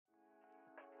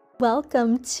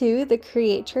Welcome to the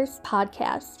Creators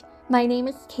Podcast. My name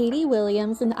is Katie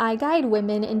Williams, and I guide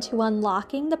women into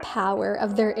unlocking the power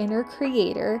of their inner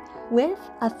creator with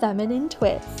a feminine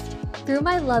twist. Through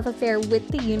my love affair with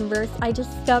the universe, I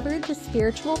discovered the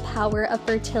spiritual power of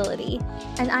fertility,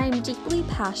 and I am deeply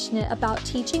passionate about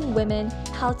teaching women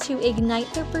how to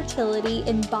ignite their fertility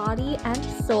in body and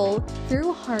soul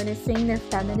through harnessing their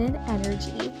feminine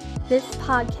energy. This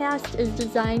podcast is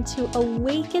designed to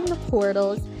awaken the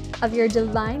portals of your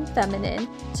divine feminine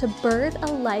to birth a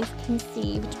life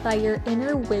conceived by your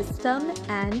inner wisdom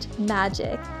and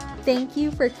magic. Thank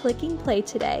you for clicking play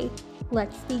today.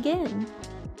 Let's begin.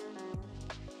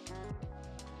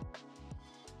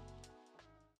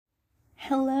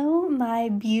 Hello, my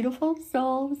beautiful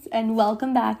souls, and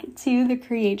welcome back to the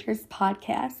Creators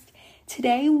Podcast.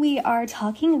 Today we are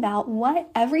talking about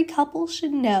what every couple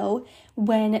should know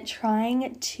when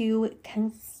trying to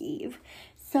conceive.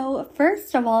 So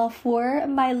first of all, for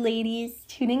my ladies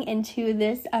tuning into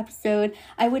this episode,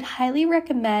 I would highly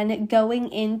recommend going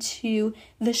into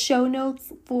the show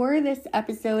notes for this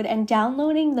episode and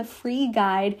downloading the free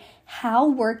guide, How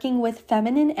Working with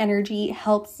Feminine Energy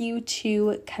Helps You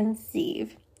to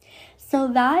Conceive. So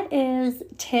that is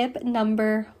tip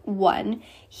number 1,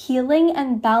 healing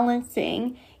and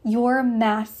balancing your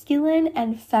masculine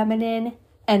and feminine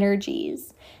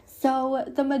energies. So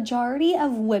the majority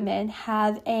of women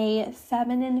have a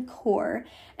feminine core,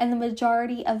 and the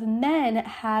majority of men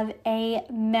have a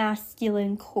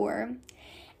masculine core.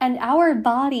 And our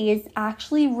bodies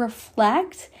actually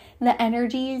reflect the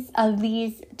energies of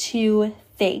these two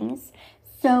things.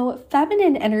 So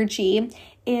feminine energy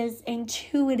is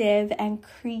intuitive and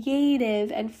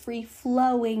creative and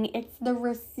free-flowing. It's the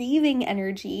receiving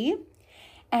energy.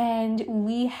 And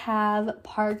we have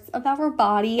parts of our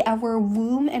body, our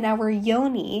womb and our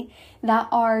yoni, that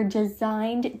are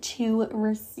designed to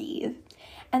receive.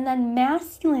 And then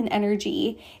masculine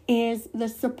energy is the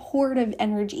supportive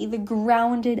energy, the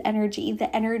grounded energy,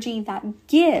 the energy that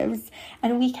gives.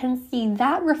 And we can see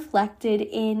that reflected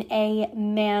in a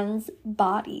man's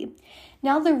body.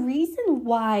 Now, the reason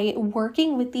why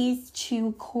working with these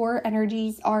two core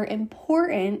energies are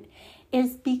important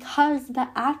is because the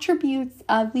attributes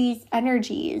of these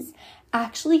energies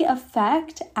actually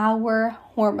affect our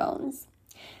hormones.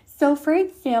 So for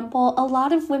example, a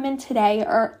lot of women today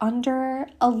are under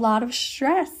a lot of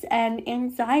stress and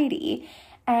anxiety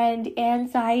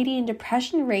and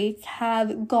depression rates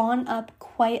have gone up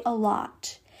quite a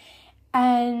lot.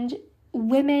 And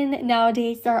women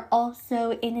nowadays are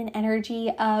also in an energy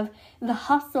of the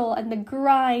hustle and the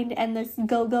grind and this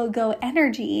go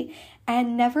energy,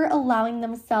 and never allowing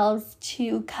themselves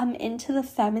to come into the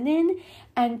feminine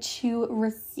and to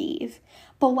receive.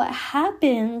 But what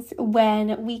happens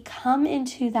when we come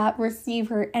into that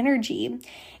receiver energy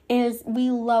is we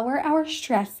lower our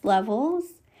stress levels,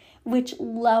 which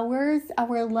lowers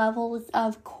our levels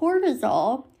of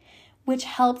cortisol, which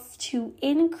helps to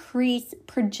increase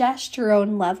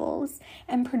progesterone levels.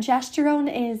 And progesterone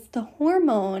is the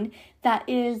hormone that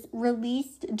is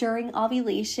released during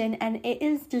ovulation, and it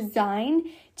is designed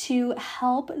to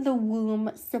help the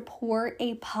womb support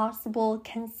a possible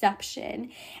conception.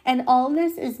 And all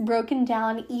this is broken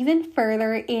down even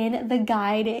further in the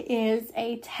guide. It is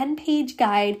a 10-page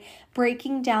guide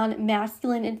breaking down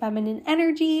masculine and feminine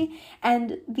energy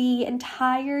and the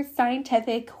entire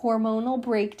scientific hormonal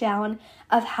breakdown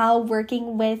of how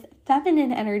working with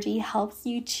feminine energy helps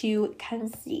you to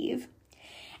conceive.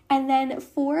 And then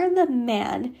for the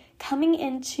man, coming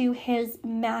into his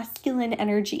masculine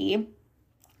energy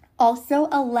also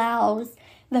allows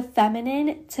the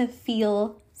feminine to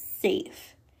feel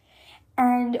safe.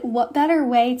 And what better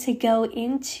way to go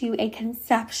into a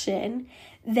conception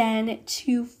than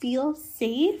to feel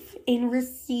safe in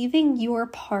receiving your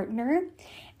partner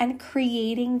and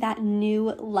creating that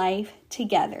new life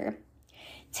together.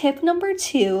 Tip number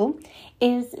 2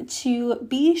 is to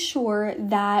be sure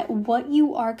that what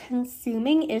you are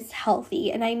consuming is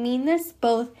healthy. And I mean this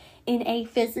both in a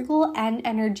physical and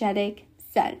energetic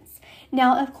sense.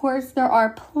 Now, of course, there are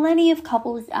plenty of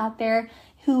couples out there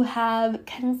who have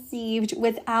conceived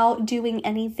without doing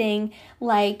anything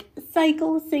like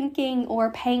cycle syncing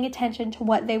or paying attention to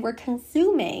what they were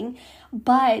consuming.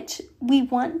 But we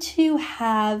want to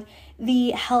have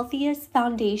the healthiest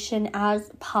foundation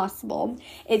as possible.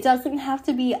 It doesn't have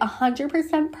to be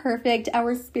 100% perfect.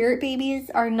 Our spirit babies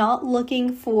are not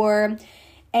looking for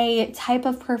a type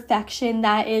of perfection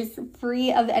that is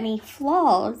free of any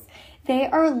flaws. They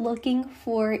are looking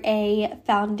for a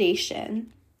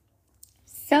foundation.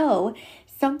 So,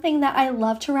 something that I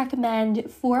love to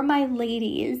recommend for my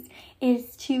ladies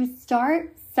is to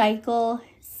start cycle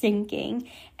syncing.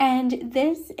 And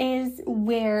this is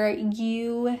where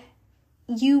you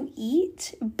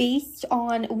eat based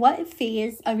on what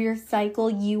phase of your cycle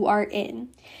you are in.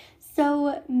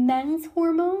 So men's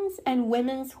hormones and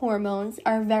women's hormones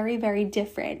are very, very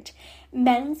different.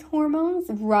 Men's hormones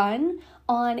run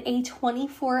on a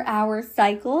 24-hour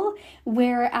cycle,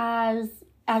 whereas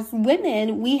as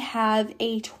women, we have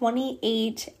a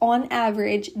 28 on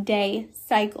average day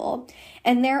cycle.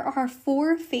 And there are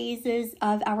 4 phases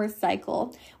of our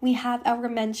cycle. We have our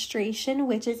menstruation,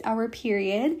 which is our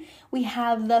period. We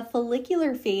have the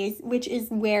follicular phase, which is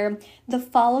where the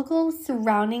follicles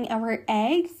surrounding our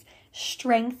eggs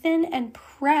strengthen and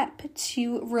prep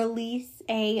to release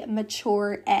a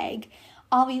mature egg.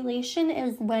 Ovulation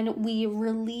is when we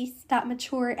release that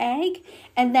mature egg,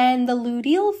 and then the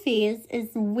luteal phase is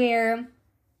where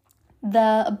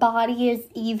the body is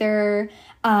either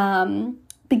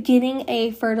beginning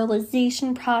a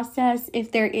fertilization process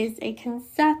if there is a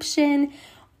conception,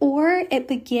 or it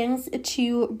begins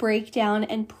to break down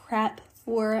and prep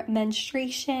for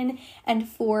menstruation and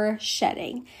for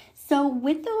shedding. So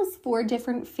with those 4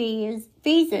 different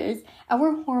phases,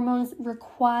 our hormones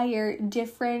require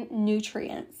different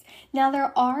nutrients. Now,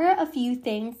 there are a few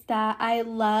things that I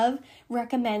love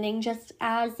recommending just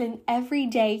as an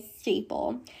everyday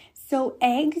staple. So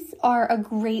eggs are a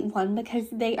great one because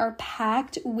they are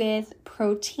packed with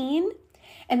protein,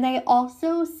 and they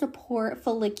also support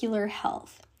follicular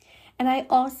health. And I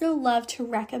also love to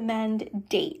recommend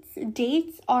dates.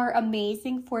 Dates are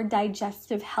amazing for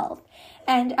digestive health.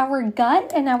 And our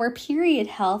gut and our period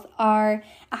health are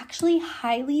actually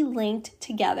highly linked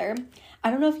together.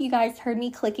 I don't know if you guys heard me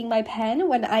clicking my pen.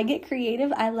 When I get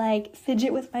creative, I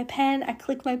fidget with my pen. I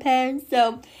click my pen.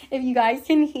 So if you guys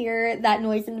can hear that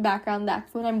noise in the background,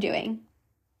 that's what I'm doing.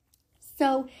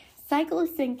 So cycle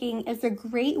syncing is a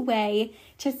great way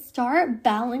to start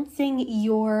balancing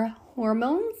your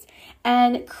hormones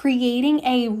and creating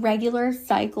a regular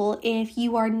cycle if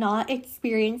you are not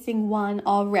experiencing one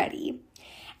already.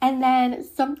 And then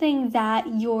something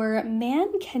that your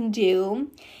man can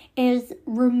do is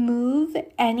remove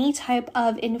any type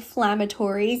of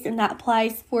inflammatories, and that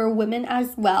applies for women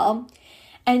as well.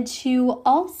 And to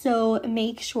also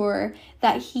make sure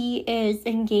that he is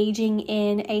engaging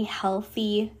in a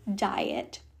healthy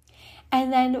diet.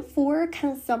 And then for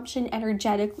consumption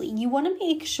energetically, you want to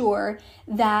make sure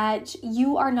that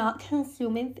you are not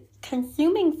consuming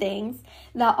things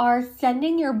that are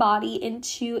sending your body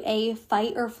into a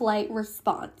fight or flight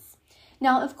response.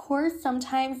 Now, of course,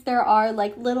 sometimes there are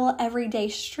little everyday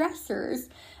stressors,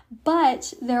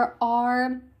 but there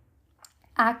are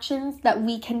actions that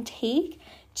we can take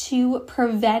to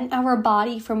prevent our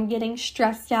body from getting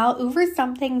stressed out over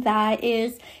something that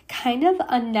is kind of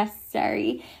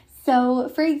unnecessary. So,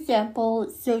 for example,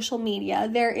 social media.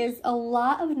 There is a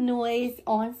lot of noise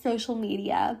on social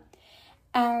media.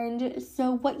 And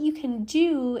so what you can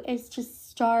do is just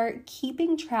start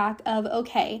keeping track of,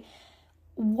 okay,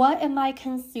 what am I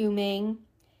consuming?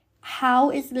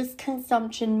 How is this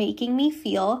consumption making me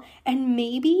feel? And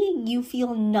maybe you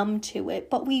feel numb to it,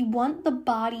 but we want the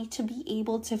body to be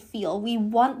able to feel. We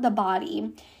want the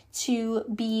body to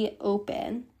be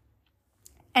open.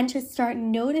 And to start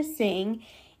noticing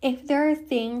if there are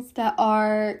things that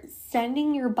are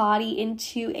sending your body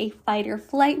into a fight or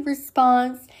flight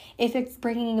response, if it's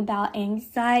bringing about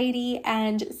anxiety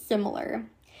and similar.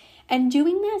 And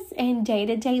doing this in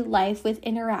day-to-day life with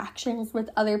interactions with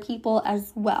other people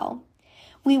as well.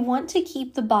 We want to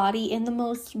keep the body in the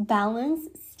most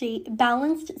balanced state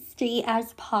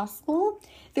as possible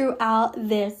throughout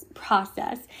this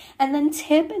process. And then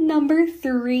tip number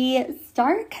 3,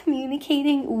 start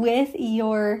communicating with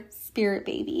your spirit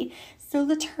baby. So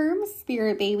the term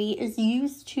spirit baby is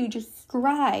used to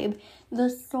describe the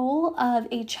soul of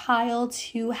a child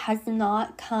who has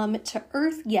not come to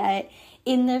earth yet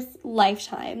in this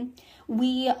lifetime.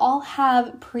 We all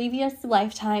have previous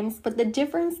lifetimes, but the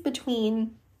difference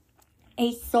between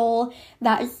a soul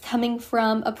that is coming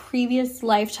from a previous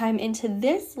lifetime into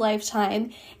this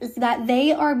lifetime is that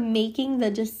they are making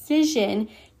the decision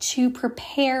to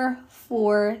prepare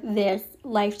for this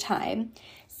lifetime.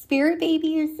 Spirit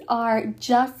babies are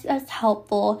just as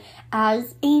helpful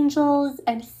as angels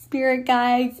and spirit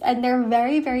guides, and they're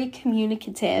very, very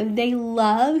communicative. They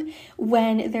love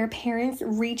when their parents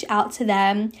reach out to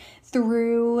them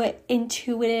through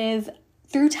intuitive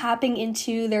through tapping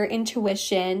into their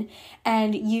intuition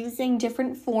and using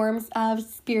different forms of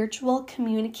spiritual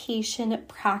communication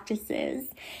practices.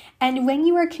 And when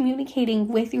you are communicating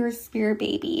with your spirit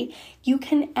baby, you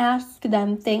can ask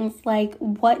them things like,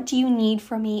 what do you need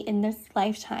from me in this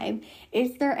lifetime?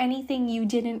 Is there anything you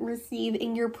didn't receive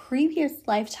in your previous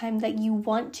lifetime that you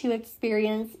want to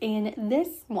experience in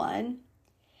this one?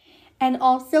 And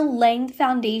also laying the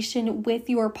foundation with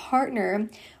your partner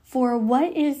for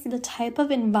what is the type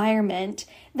of environment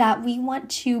that we want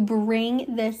to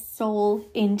bring this soul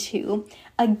into.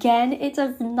 Again, it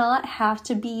does not have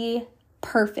to be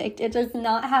perfect. It does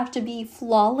not have to be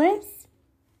flawless.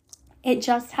 It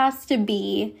just has to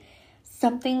be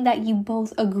something that you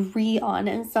both agree on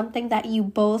and something that you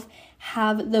both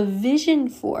have the vision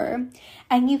for.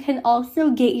 And you can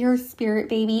also get your spirit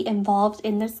baby involved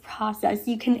in this process.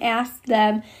 You can ask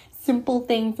them simple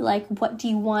things like, what do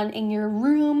you want in your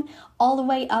room, all the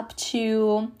way up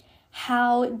to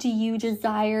how do you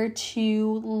desire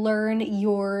to learn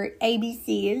your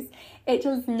ABCs. It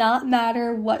does not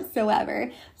matter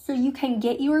whatsoever. So you can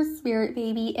get your spirit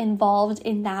baby involved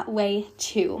in that way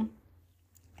too.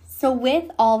 So with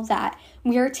all that,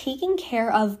 we are taking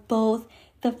care of both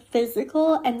the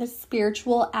physical and the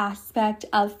spiritual aspect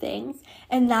of things.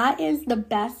 And that is the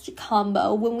best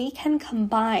combo when we can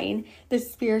combine the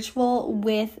spiritual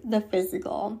with the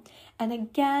physical. And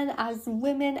again, as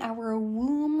women, our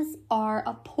wombs are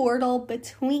a portal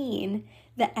between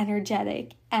the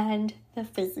energetic and the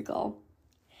physical.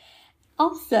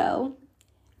 Also,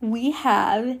 we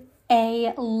have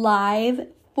a live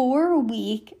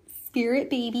 4-week Spirit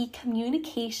Baby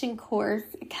communication course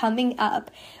coming up.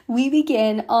 We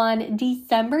begin on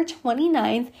December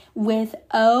 29th with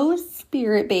Oh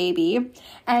Spirit Baby.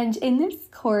 And in this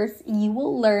course, you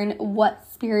will learn what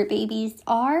spirit babies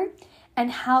are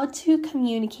and how to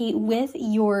communicate with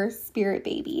your spirit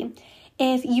baby.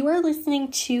 If you are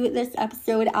listening to this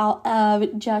episode out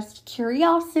of just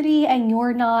curiosity and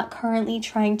you're not currently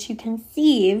trying to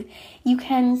conceive, you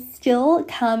can still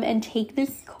come and take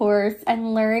this course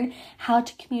and learn how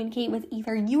to communicate with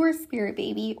either your spirit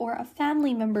baby or a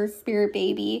family member's spirit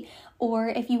baby, or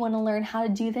if you want to learn how to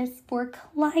do this for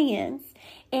clients.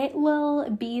 It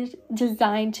will be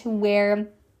designed to where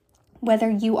whether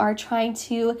you are trying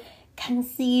to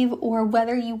conceive or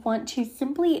whether you want to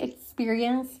simply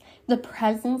experience the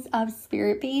presence of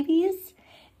spirit babies,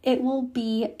 it will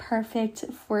be perfect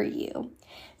for you.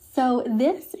 So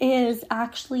this is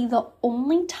actually the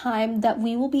only time that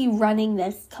we will be running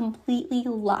this completely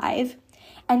live,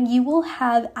 and you will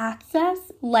have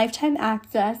access, lifetime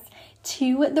access,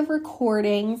 to the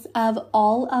recordings of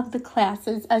all of the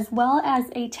classes, as well as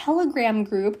a Telegram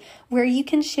group where you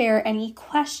can share any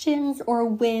questions or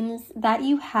wins that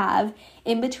you have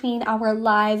in between our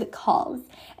live calls.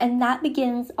 And that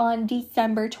begins on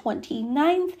December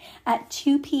 29th at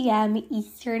 2 p.m.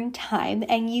 Eastern Time.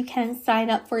 And you can sign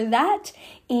up for that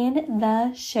in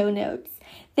the show notes.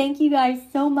 Thank you guys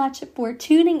so much for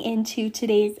tuning into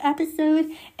today's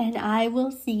episode, and I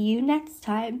will see you next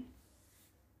time.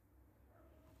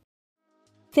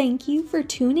 Thank you for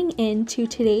tuning in to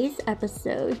today's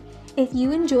episode. If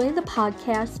you enjoy the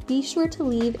podcast, be sure to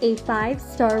leave a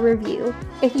 5-star review.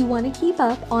 If you want to keep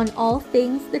up on all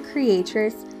things The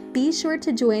Creatress, be sure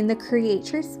to join the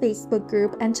Creatress Facebook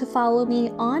group and to follow me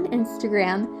on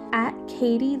Instagram at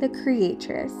Katie the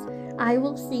Creatress. I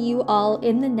will see you all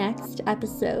in the next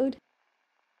episode.